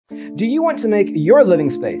Do you want to make your living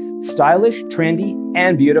space stylish, trendy,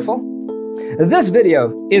 and beautiful? This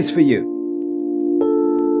video is for you.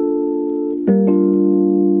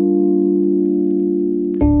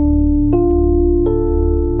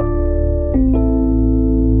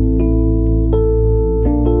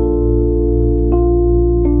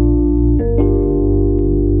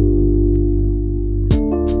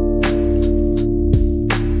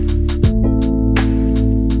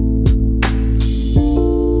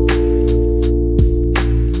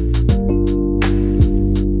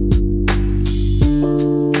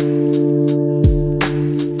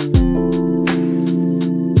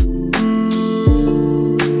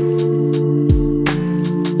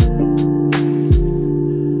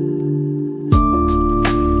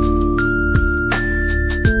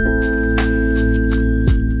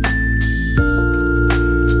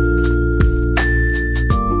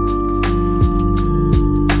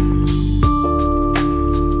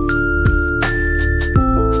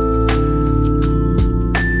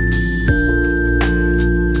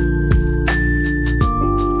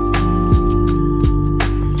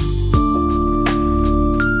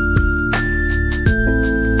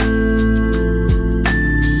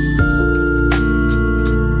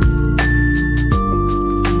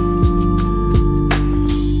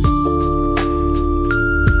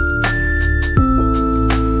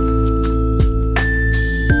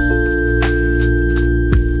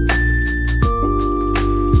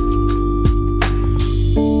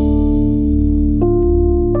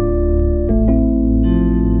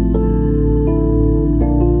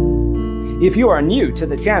 If you are new to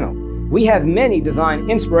the channel, we have many design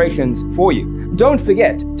inspirations for you. Don't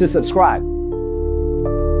forget to subscribe.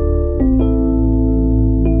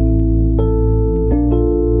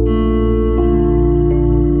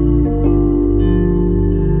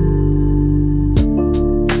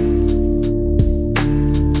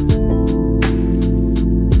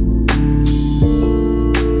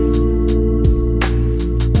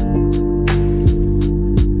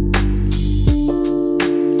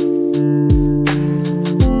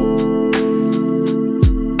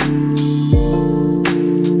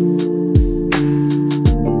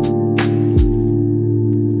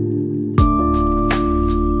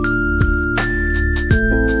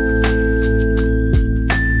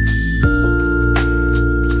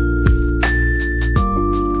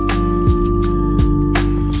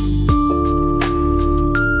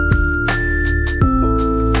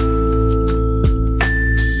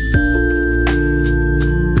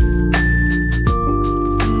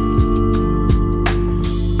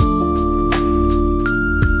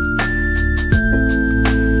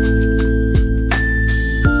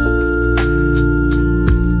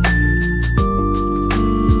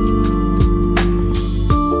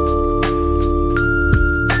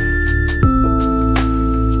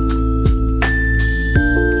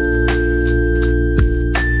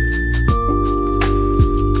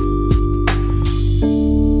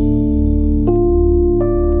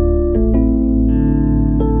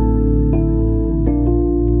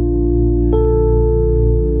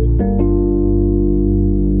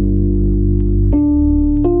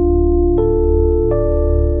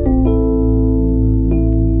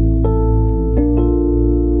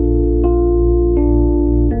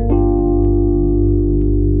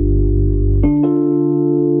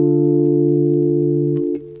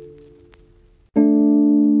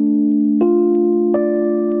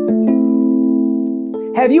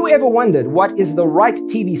 Have you ever wondered what is the right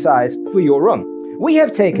TV size for your room? We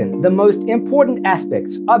have taken the most important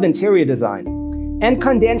aspects of interior design and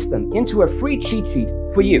condensed them into a free cheat sheet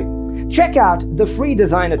for you. Check out the free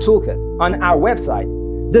designer toolkit on our website,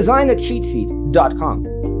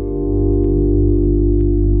 designercheatsheet.com.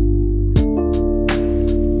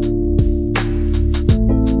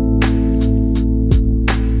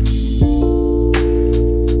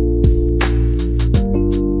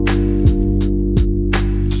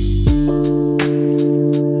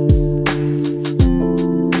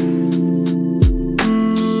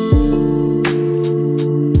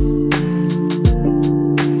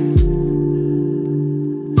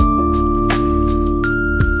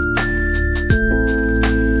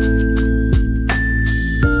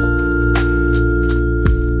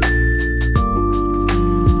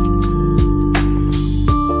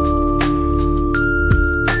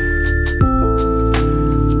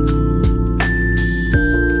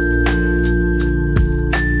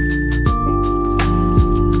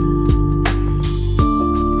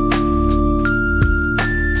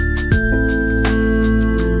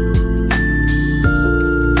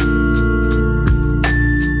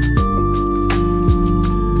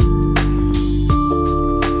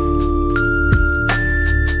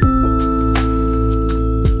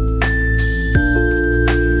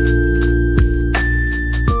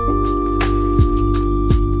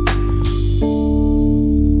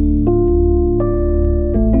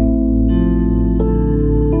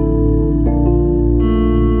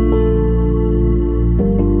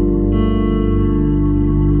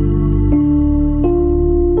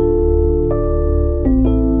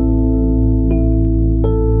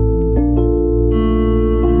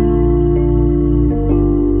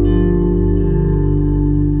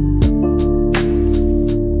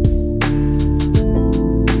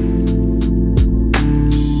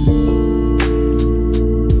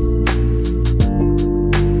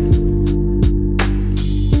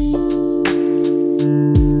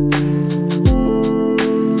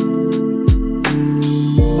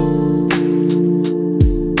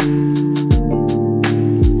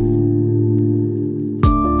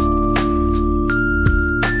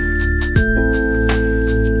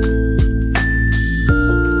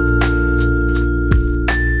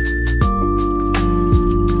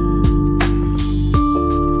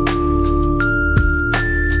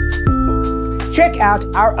 check out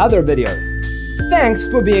our other videos. Thanks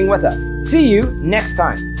for being with us. See you next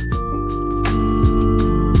time.